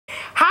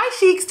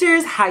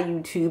Chicsters, hi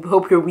YouTube,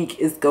 hope your week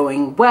is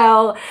going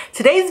well.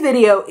 Today's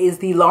video is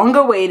the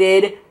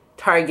long-awaited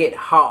Target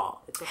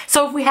haul.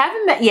 So if we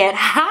haven't met yet,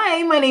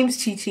 hi, my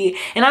name's Chi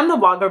and I'm the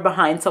blogger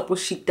behind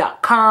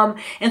supplechic.com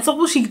and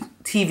Supple Chic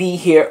TV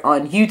here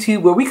on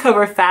YouTube, where we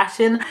cover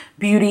fashion,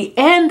 beauty,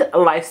 and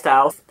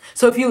lifestyle.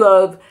 So if you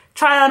love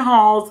try-on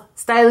hauls,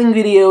 styling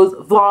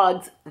videos,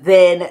 vlogs,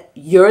 then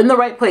you're in the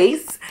right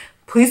place.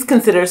 Please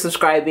consider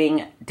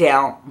subscribing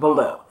down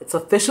below. It's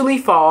officially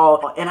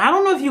fall, and I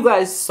don't know if you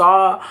guys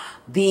saw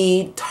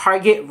the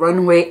Target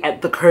runway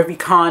at the Curvy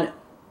Con,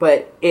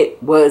 but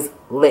it was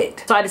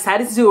lit. So I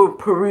decided to do a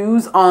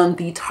peruse on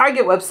the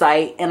Target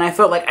website, and I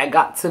felt like I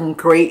got some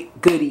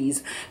great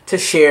goodies to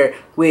share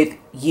with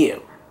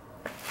you.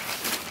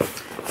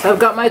 So I've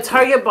got my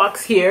Target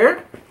box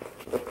here,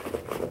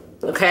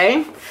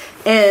 okay?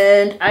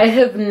 And I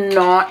have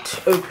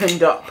not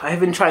opened up. I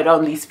haven't tried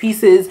on these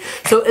pieces.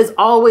 So as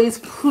always,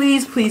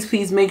 please, please,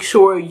 please make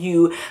sure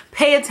you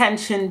pay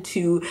attention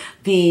to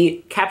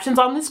the captions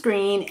on the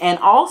screen, and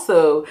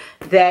also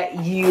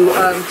that you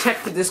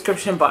check the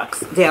description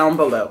box down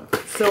below.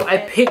 So I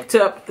picked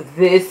up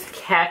this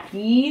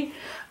khaki,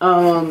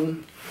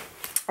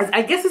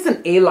 I guess it's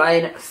an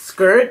A-line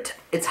skirt.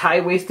 It's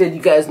high-waisted.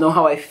 You guys know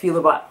how I feel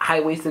about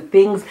high-waisted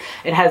things.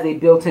 It has a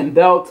built-in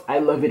belt. I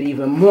love it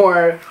even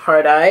more.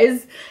 Hard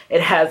eyes. It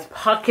has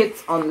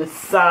pockets on the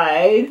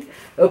side.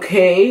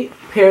 Okay,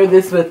 pair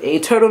this with a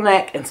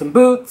turtleneck and some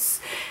boots.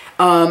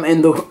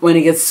 And when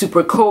it gets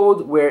super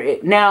cold, wear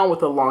it now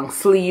with a long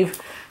sleeve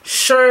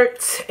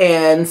shirt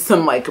and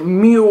some like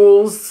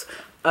mules.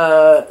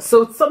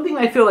 So it's something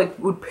I feel like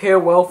would pair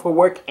well for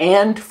work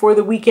and for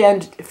the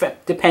weekend,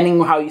 depending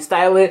on how you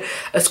style it.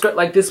 A skirt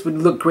like this would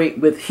look great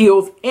with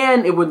heels,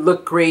 and it would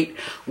look great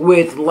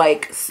with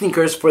like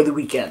sneakers for the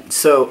weekend.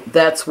 So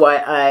that's why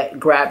I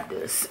grabbed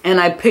this, and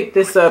I picked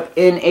this up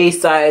in a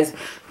size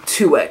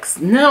 2X.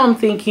 Now I'm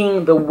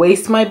thinking the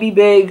waist might be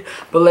big,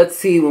 but let's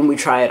see when we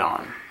try it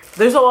on.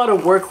 There's a lot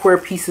of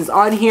workwear pieces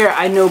on here.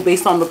 I know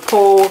based on the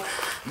poll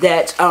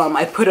that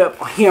I put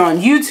up here on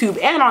YouTube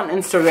and on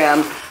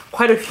Instagram,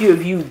 quite a few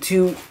of you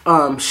do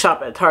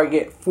shop at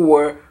Target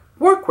for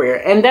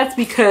workwear, and that's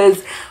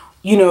because,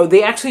 you know,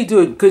 they actually do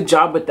a good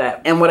job with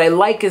that. And what I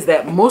like is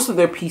that most of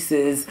their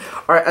pieces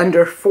are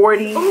under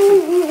 40.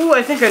 Ooh,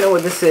 I think I know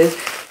what this is.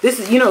 This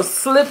is, you know,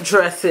 slip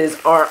dresses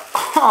are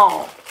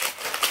all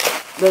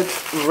the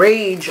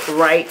rage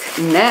right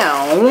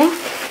now.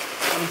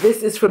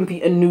 This is from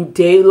the A New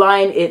Day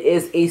line. It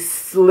is a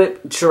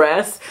slip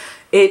dress.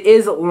 It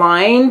is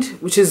lined,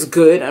 which is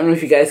good. I don't know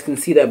if you guys can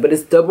see that, but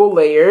it's double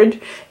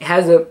layered. It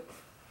has a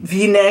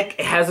V-neck.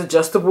 It has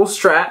adjustable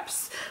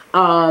straps.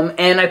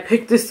 And I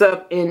picked this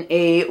up in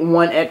a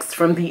 1X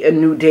from the A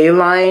New Day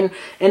line.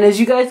 And as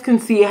you guys can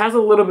see, it has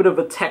a little bit of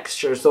a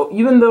texture. So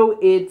even though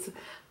it's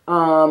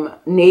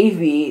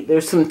navy,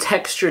 there's some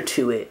texture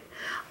to it.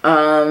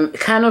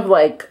 Kind of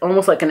like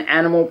almost like an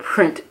animal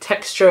print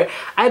texture.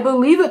 I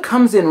believe it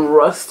comes in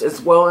rust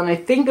as well, and I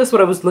think that's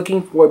what I was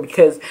looking for,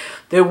 because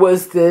there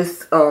was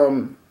this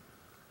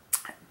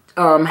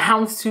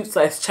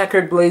houndstooth /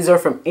 checkered blazer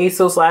from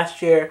ASOS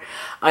last year.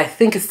 I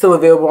think it's still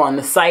available on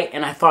the site,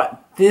 and I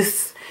thought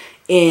this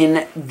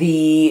in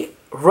the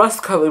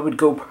rust color would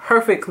go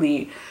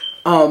perfectly.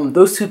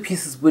 Those two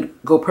pieces would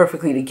go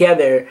perfectly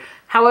together.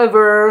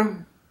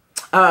 However,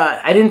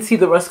 I didn't see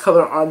the rust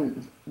color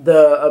on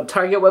the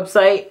Target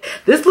website.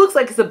 This looks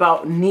like it's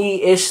about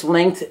knee-ish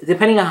length,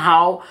 depending on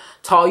how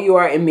tall you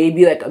are. It may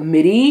be like a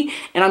midi,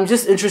 and I'm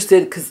just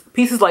interested because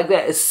pieces like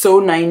that is so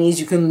 90s.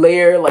 You can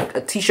layer like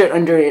a t-shirt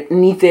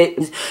underneath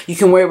it. You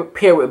can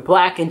pair with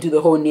black and do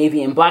the whole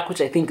navy and black, which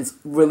I think is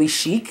really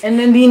chic. And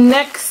then the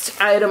next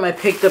item I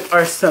picked up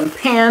are some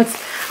pants.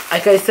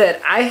 Like I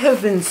said, I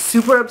have been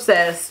super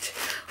obsessed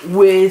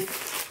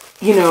with,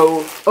 you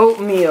know,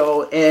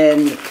 oatmeal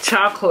and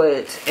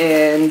chocolate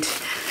and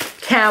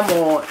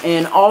camel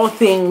and all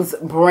things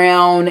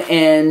brown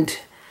and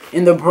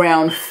in the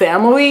brown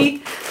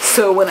family.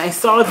 So when I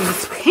saw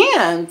these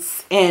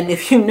pants, and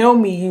if you know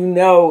me, you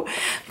know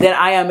that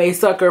I am a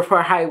sucker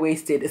for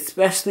high-waisted,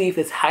 especially if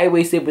it's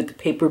high-waisted with the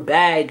paper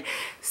bag.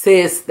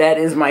 Sis, that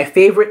is my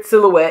favorite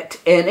silhouette,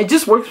 and it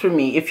just works for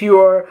me. If you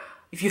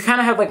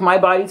kind of have like my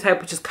body type,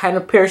 which is kind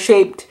of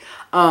pear-shaped,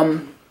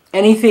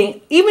 anything,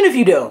 even if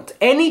you don't,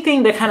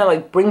 anything that kind of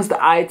like brings the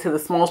eye to the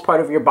smallest part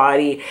of your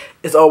body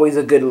is always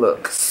a good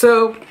look.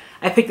 So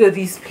I picked up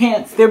these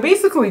pants. They're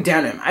basically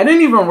denim. I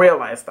didn't even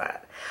realize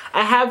that.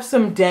 I have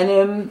some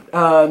denim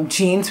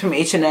jeans from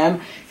H&M,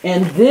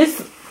 and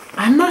this,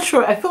 I'm not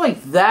sure, I feel like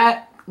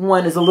that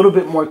one is a little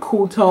bit more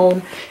cool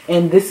tone,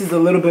 and this is a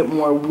little bit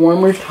more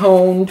warmer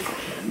toned.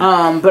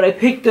 But I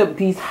picked up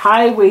these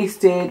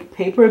high-waisted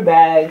paper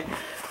bag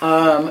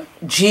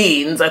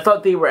jeans. I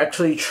thought they were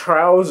actually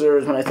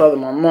trousers when I saw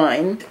them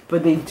online,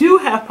 but they do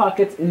have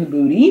pockets in the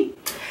booty.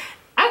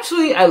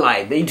 Actually, I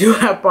lied. They do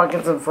have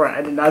pockets in front.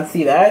 I did not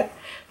see that.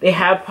 They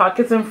have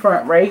pockets in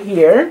front right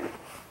here.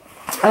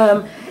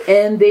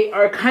 And they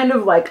are kind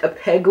of like a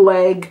peg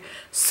leg.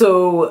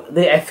 So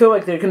I feel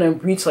like they're going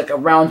to reach like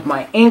around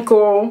my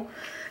ankle.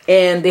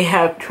 and they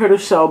have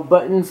tortoiseshell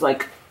buttons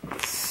like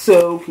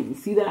so. Can you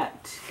see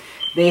that?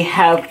 They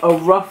have a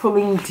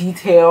ruffling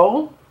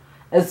detail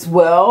as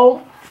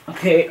well,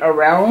 okay,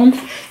 around.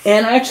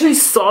 And I actually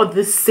saw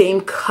this same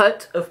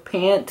cut of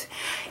pant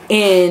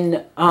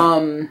in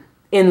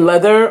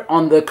leather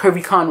on the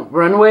CurvyCon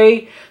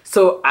runway.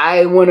 So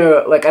I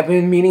wanna, like, I've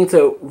been meaning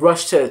to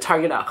rush to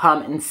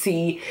Target.com and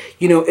see,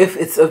 you know, if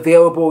it's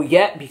available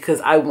yet,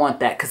 because I want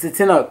that, because it's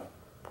in a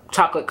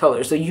chocolate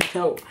color, so you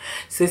know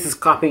sis is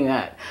copying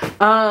that.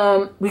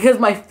 Because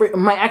my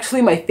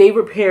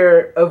favorite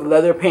pair of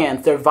leather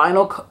pants, they're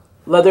vinyl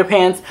leather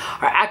pants,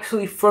 are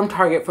actually from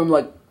Target from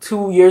like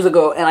 2 years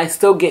ago, and I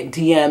still get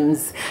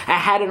DMs. I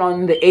had it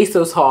on the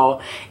ASOS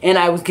haul, and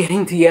I was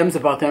getting DMs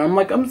about them. I'm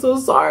like, I'm so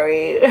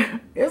sorry,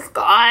 it's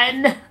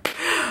gone.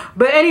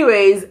 But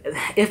anyways,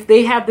 if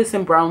they have this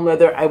in brown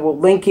leather, I will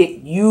link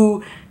it.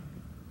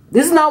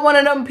 This is not one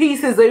of them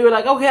pieces that you're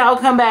like, okay, I'll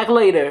come back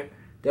later.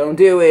 Don't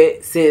do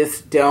it, sis.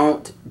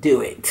 Don't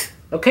do it.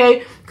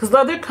 Okay? Because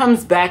leather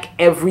comes back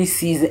every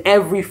season,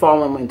 every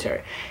fall and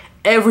winter.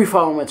 Every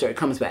fall and winter it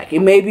comes back. It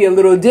may be a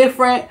little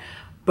different,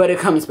 but it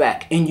comes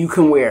back and you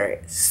can wear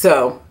it.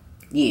 So,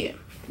 yeah.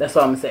 That's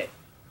all I'm going to say.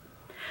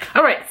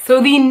 Alright,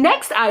 so the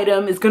next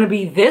item is going to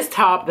be this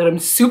top that I'm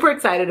super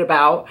excited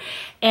about.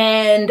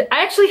 And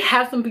I actually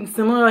have something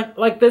similar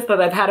like this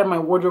that I've had in my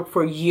wardrobe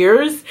for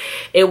years.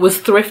 It was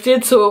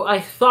thrifted, so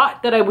I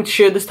thought that I would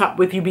share this top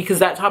with you because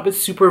that top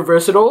is super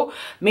versatile.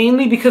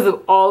 Mainly because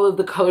of all of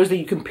the colors that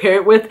you can pair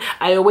it with.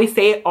 I always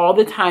say it all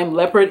the time,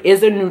 leopard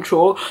is a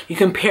neutral. You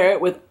can pair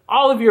it with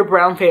all of your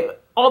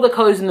all the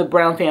colors in the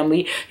brown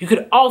family. You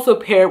could also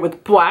pair it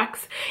with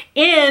blacks,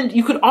 and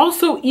you could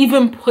also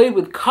even play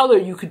with color.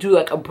 You could do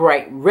like a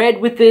bright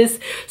red with this.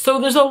 So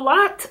there's a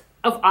lot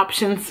of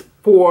options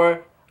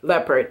for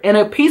leopard, and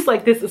a piece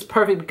like this is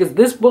perfect because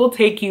this will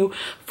take you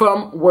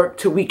from work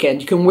to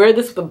weekend. You can wear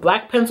this with a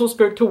black pencil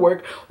skirt to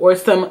work or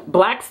some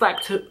black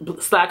slacks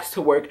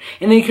to work,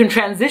 and then you can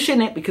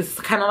transition it because it's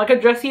kind of like a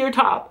dressier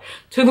top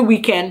to the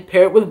weekend.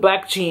 Pair it with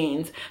black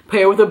jeans,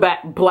 pair it with a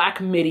black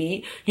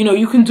midi. You know,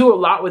 you can do a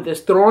lot with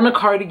this. Throw on a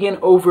cardigan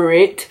over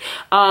it.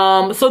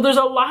 So there's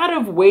a lot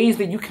of ways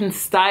that you can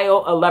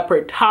style a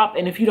leopard top,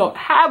 and if you don't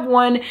have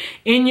one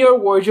in your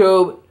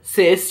wardrobe,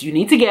 sis, you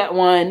need to get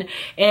one.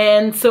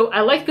 And so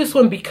I like this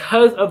one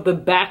because of the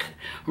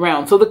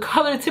background. So the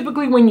color,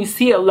 typically when you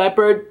see a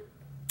leopard,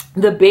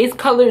 the base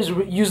color is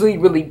usually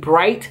really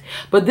bright,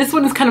 but this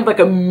one is kind of like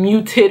a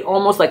muted,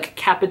 almost like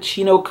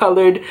cappuccino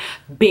colored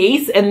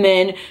base, and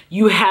then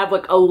you have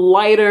like a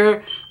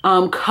lighter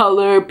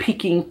color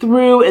peeking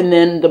through, and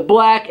then the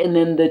black, and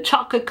then the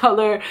chocolate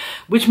color,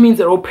 which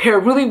means it will pair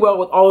really well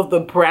with all of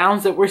the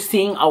browns that we're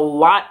seeing a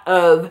lot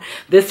of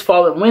this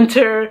fall and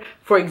winter.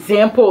 For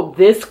example,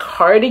 this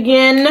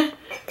cardigan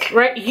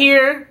right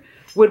here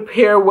would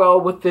pair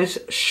well with this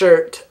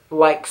shirt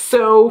like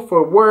so,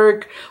 for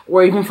work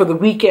or even for the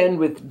weekend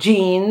with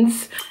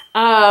jeans.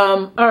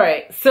 All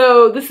right,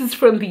 so this is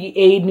from the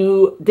A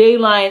New Day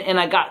line, and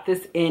I got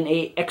this in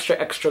a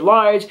extra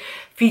large.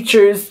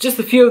 Features just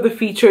a few of the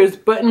features: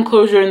 button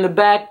closure in the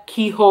back,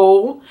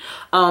 keyhole,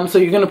 so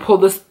you're gonna pull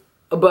this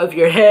above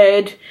your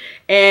head,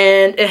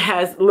 and it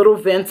has little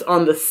vents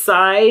on the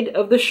side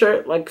of the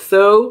shirt like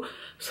so.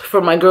 So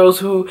for my girls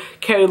who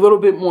carry a little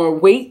bit more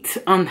weight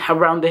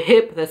around the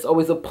hip, that's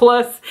always a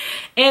plus.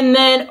 And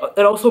then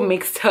it also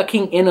makes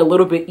tucking in a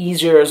little bit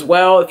easier as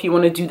well if you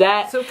want to do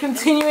that. So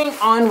continuing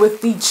on with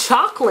the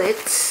chocolate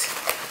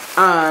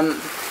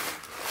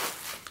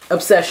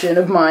obsession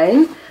of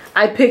mine,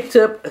 I picked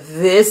up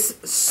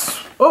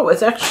this. Oh,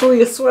 it's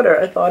actually a sweater.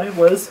 I thought it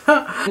was.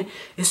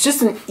 It's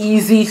just an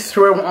easy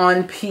throw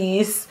on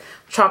piece.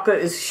 Chocolate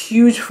is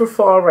huge for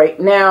fall right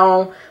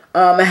now.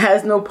 It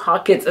has no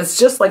pockets. It's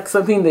just like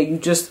something that you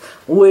just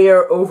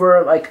layer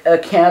over like a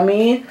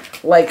cami,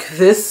 like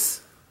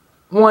this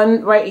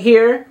one right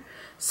here.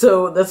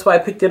 So that's why I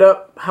picked it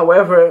up.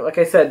 However, like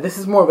I said, this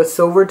is more of a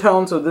silver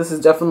tone, so this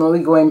is definitely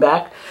going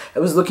back. I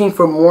was looking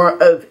for more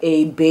of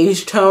a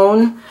beige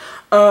tone.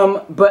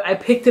 But I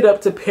picked it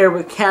up to pair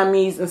with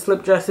camis and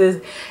slip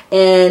dresses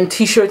and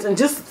t-shirts and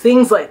just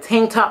things like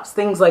tank tops,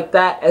 things like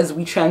that as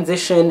we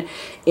transition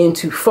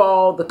into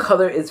fall. The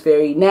color is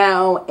very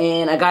now,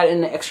 and I got it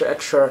in an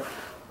extra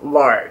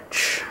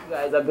large. You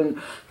guys, I've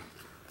been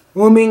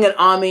wooming and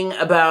ahming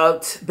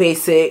about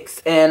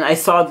basics, and I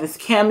saw this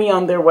cami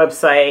on their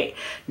website.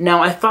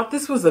 Now, I thought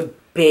this was a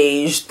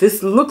beige.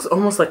 This looks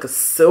almost like a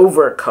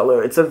silver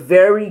color. It's a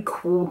very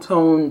cool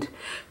toned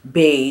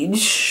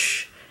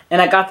beige.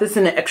 And I got this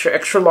in an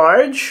extra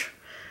large.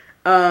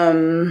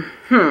 I'm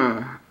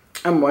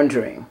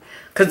wondering.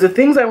 Because the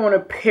things I want to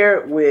pair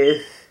it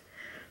with,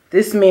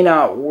 this may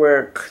not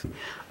work.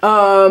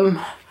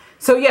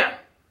 So yeah,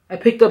 I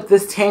picked up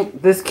this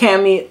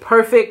cami.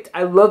 Perfect.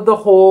 I love the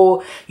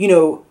whole, you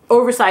know,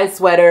 oversized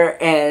sweater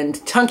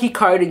and chunky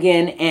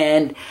cardigan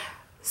and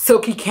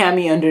silky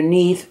cami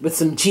underneath with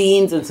some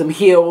jeans and some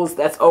heels.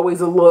 That's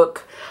always a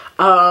look.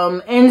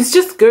 And it's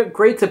just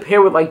great to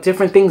pair with like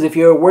different things. If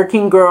you're a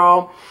working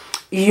girl,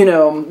 you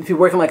know, if you're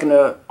working like in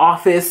an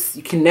office,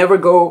 you can never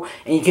go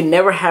and you can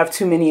never have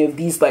too many of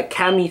these like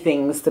cami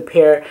things to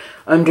pair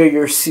under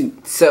your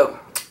suit. So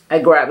I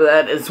grabbed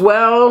that as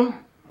well.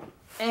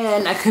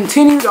 And I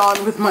continued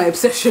on with my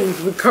obsession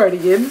with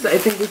cardigans. I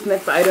think this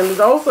next item is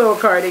also a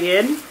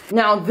cardigan.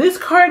 Now this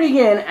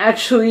cardigan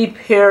actually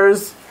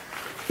pairs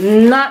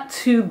not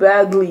too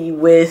badly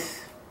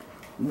with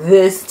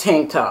this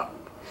tank top.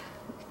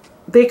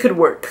 They could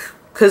work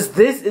because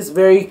this is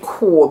very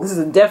cool. This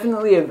is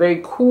definitely a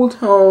very cool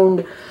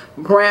toned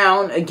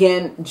brown.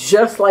 Again,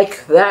 just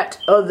like that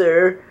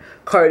other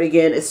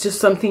cardigan. It's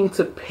just something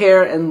to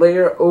pair and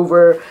layer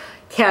over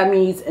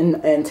camis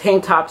and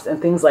tank tops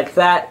and things like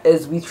that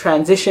as we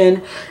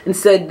transition.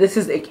 Instead, this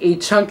is a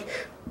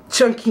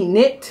chunky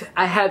knit.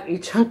 I have a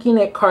chunky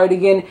knit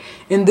cardigan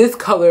in this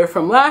color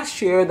from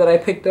last year that I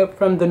picked up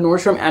from the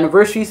Nordstrom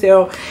anniversary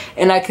sale,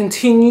 and I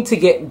continue to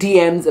get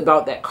DMs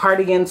about that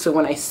cardigan. So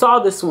when I saw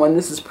this one,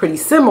 this is pretty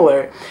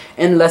similar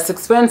and less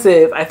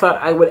expensive, I thought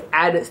I would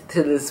add it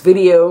to this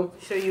video.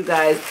 Show you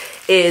guys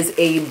is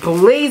a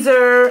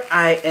blazer.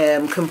 I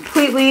am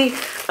completely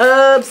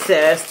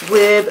obsessed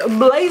with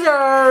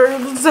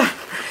blazers,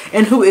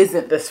 and who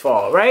isn't this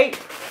fall, right?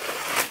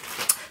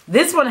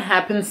 This one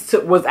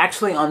was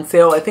actually on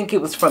sale. I think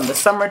it was from the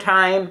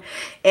summertime,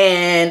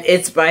 and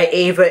it's by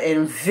Ava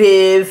and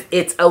Viv.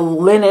 It's a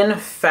linen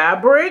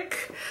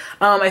fabric.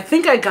 I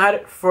think I got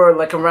it for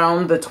like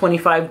around the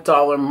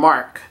 $25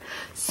 mark.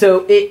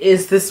 So it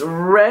is this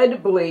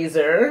red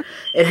blazer.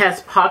 It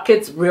has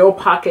pockets, real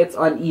pockets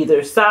on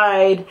either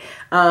side,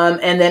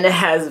 and then it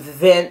has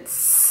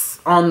vents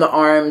on the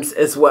arms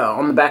as well,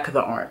 on the back of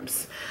the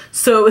arms.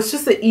 So it's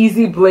just an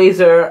easy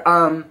blazer.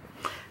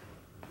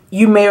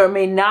 You may or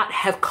may not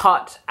have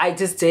caught, I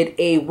just did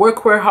a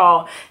workwear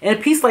haul, and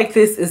a piece like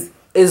this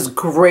is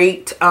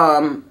great,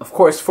 of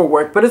course, for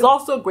work, but it's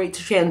also great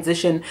to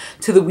transition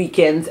to the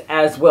weekends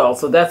as well.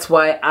 So that's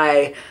why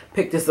I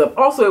picked this up.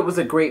 Also, it was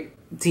a great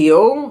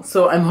deal,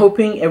 so I'm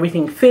hoping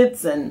everything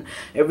fits and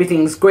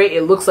everything's great.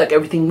 It looks like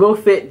everything will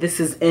fit. This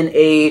is in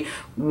a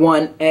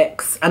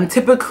 1X. I'm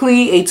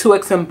typically a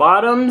 2X in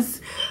bottoms.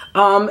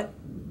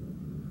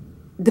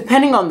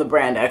 Depending on the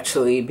brand,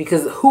 actually,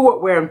 because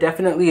outerwear I'm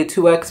definitely a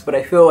 2X, but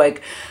I feel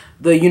like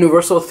the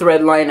universal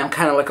thread line I'm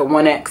kind of like a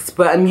 1X,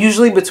 but I'm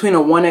usually between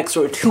a 1X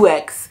or a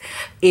 2X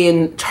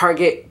in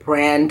Target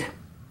brand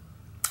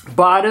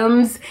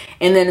bottoms,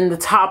 and then in the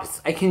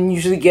tops I can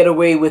usually get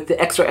away with the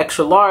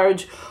extra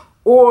large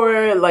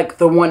or like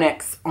the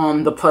 1X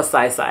on the plus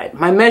size side.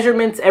 My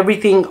measurements,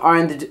 everything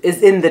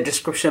is in the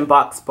description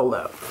box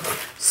below.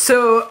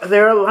 So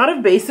there are a lot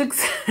of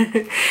basics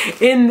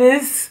in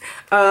this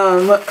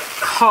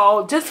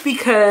haul, just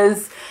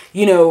because,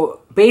 you know,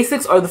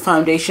 basics are the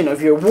foundation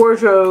of your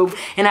wardrobe,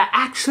 and I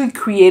actually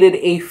created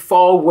a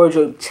fall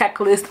wardrobe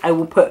checklist. I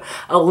will put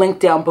a link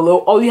down below.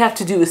 All you have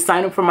to do is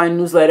sign up for my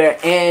newsletter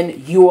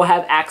and you will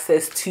have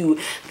access to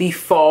the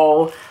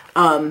fall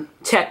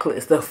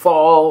checklist, the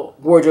fall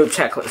wardrobe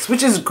checklist,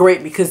 which is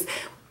great because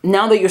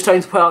now that you're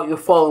starting to put out your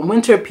fall and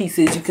winter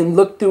pieces, you can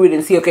look through it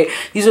and see, okay,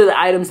 these are the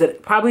items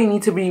that probably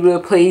need to be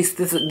replaced.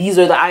 These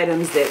are the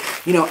items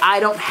that, you know, I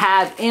don't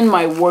have in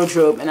my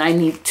wardrobe and I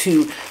need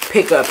to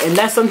pick up. And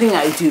that's something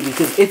I do,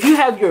 because if you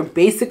have your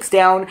basics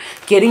down,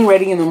 getting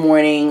ready in the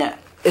morning,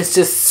 it's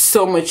just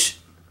so much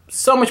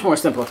more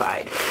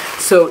simplified.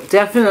 So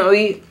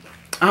definitely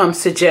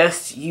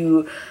suggest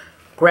you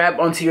grab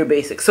onto your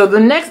basics. So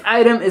the next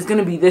item is going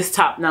to be this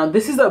top. Now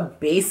this is a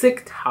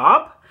basic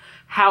top.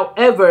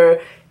 However,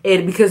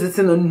 because it's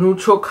in a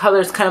neutral color,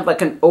 it's kind of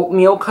like an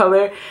oatmeal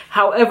color.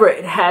 However,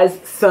 it has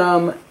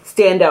some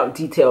standout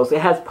details.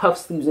 It has puff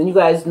sleeves, and you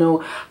guys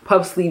know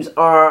puff sleeves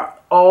are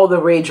all the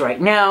rage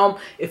right now.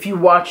 If you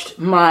watched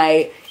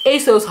my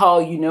ASOS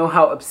haul, you know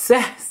how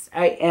obsessed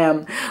I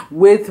am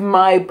with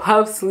my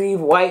puff sleeve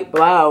white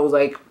blouse.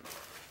 Like,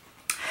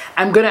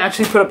 I'm gonna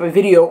actually put up a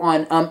video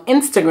on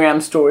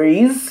Instagram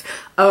stories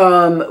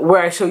where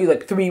I show you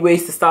like 3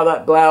 ways to style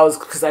that blouse,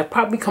 because I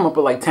probably come up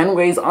with like 10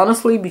 ways,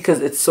 honestly, because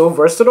it's so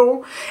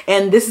versatile.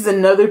 And this is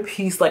another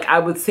piece, like, I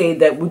would say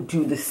that would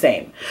do the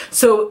same.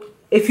 So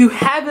if you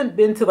haven't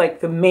been to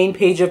like the main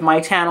page of my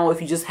channel,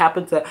 if you just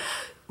happen to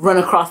run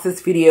across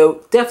this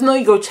video,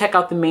 definitely go check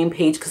out the main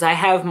page, because I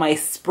have my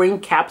spring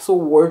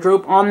capsule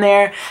wardrobe on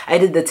there. I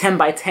did the 10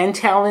 by 10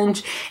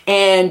 challenge,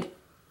 and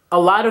a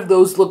lot of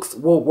those looks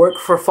will work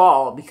for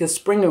fall because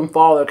spring and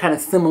fall are kind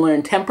of similar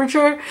in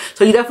temperature.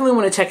 So you definitely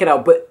want to check it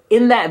out. But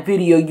in that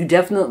video, you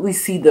definitely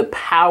see the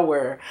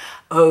power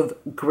of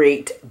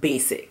great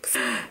basics.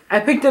 I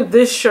picked up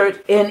this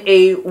shirt in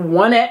a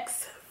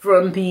 1X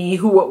from the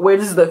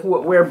this is the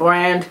outerwear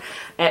brand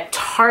at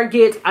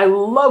Target. I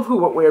love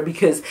outerwear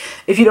because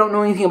if you don't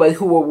know anything about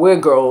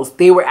outerwear girls,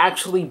 they were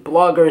actually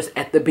bloggers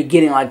at the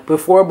beginning. Like,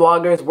 before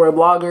bloggers were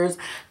bloggers,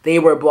 they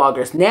were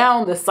bloggers.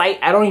 Now the site,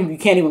 you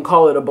can't even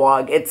call it a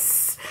blog.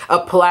 It's a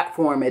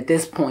platform at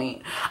this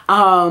point.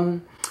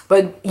 But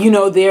but you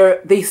know,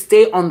 they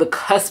stay on the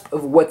cusp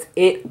of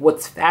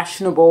what's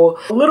fashionable.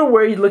 A little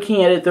worried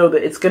looking at it though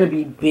that it's gonna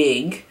be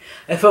big.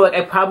 I feel like I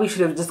probably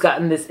should have just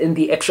gotten this in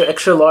the extra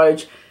extra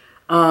large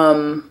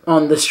on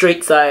the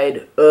straight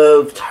side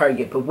of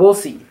Target, but we'll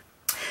see.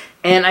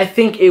 And I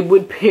think it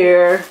would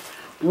pair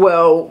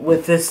well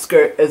with this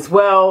skirt as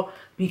well,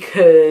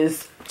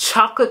 because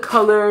chocolate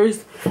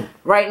colors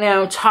right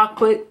now,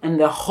 chocolate and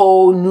the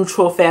whole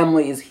neutral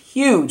family is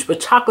huge, but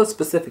chocolate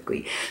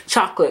specifically,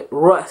 chocolate,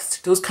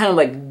 rust, those kind of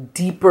like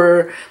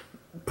deeper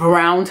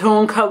brown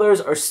tone colors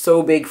are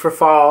so big for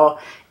fall,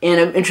 and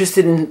I'm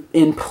interested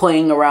in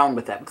playing around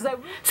with that.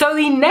 So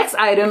the next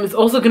item is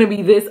also going to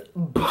be this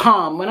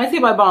bomb. When I say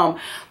by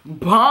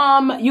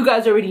bomb, you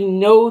guys already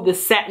know the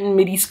satin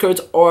midi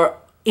skirts are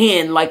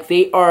in, like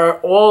they are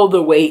all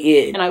the way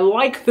in. And I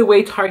like the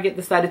way Target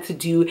decided to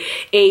do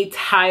a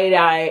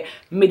tie-dye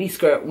midi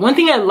skirt. One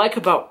thing I like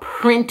about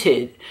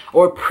printed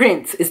or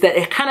prints is that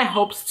it kind of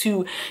helps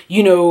to,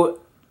 you know,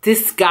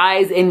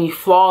 disguise any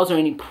flaws or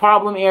any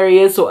problem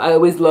areas. So I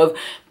always love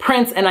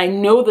prints, and I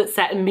know that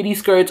satin midi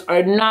skirts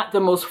are not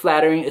the most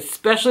flattering,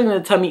 especially in the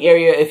tummy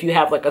area if you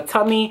have like a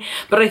tummy,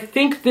 but I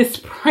think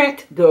this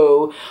print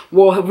though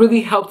will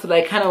really help to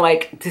like kind of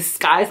like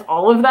disguise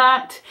all of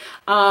that.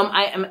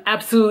 I am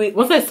absolutely,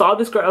 once I saw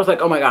this skirt I was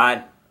like, oh my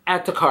god,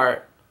 add to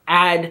cart,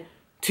 add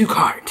to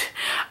cart.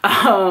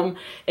 Again,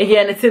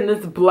 it's in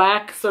this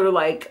black sort of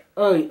like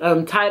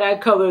tie-dye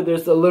color.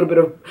 There's a little bit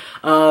of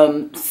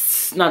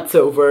not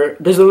silver,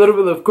 there's a little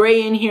bit of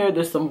gray in here,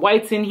 there's some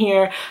whites in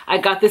here. I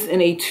got this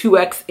in a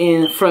 2X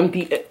in from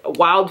the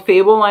Wild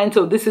Fable line,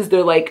 so this is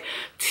their like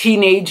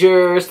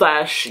teenager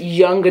slash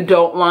young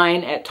adult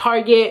line at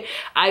Target.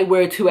 I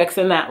wear 2X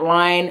in that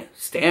line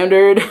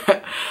standard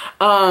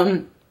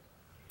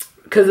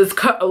because it's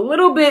cut a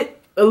little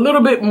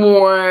bit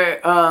more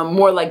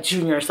like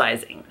junior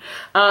sizing.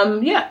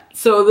 Yeah,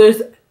 so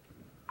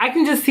I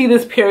can just see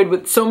this paired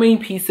with so many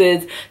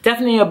pieces.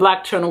 Definitely a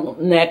black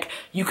turtleneck.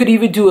 You could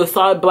even do a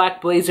solid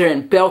black blazer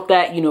and belt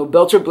that. You know,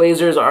 belter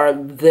blazers are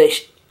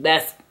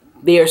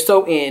they are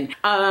so in.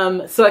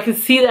 So I can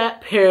see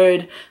that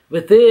paired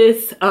with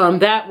this.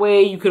 That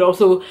way you could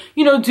also,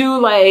 you know, do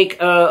like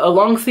a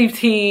long sleeve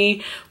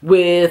tee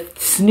with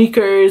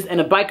sneakers and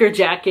a biker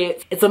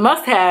jacket. It's a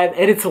must have,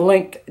 and it's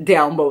linked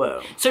down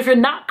below. So if you're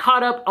not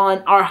caught up on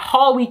our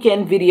haul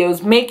weekend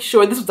videos, make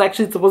sure, this was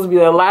actually supposed to be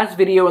the last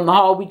video in the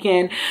haul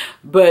weekend,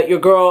 but your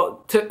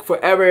girl took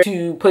forever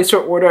to place her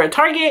order at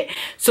Target.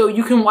 So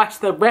you can watch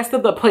the rest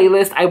of the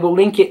playlist. I will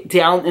link it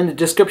down in the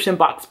description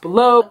box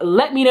below.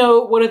 Let me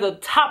know what are the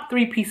top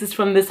 3 pieces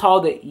from this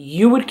haul that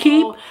you would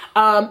keep.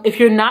 If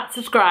you're not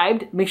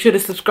subscribed, make sure to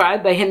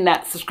subscribe by hitting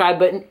that subscribe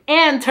button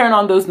and turn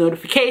on those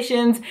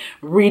notifications.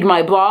 Read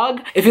my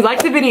blog. If you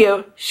like the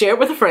video, share it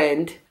with a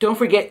friend. Don't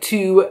forget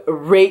to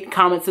rate,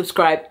 comment,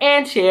 subscribe,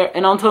 and share.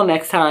 And until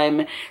next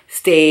time,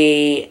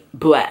 stay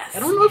blessed. I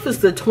don't know if it's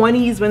the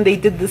 20s when they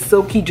did the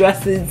silky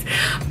dresses,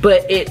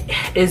 but it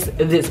is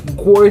this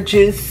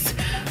gorgeous,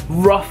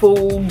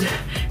 ruffled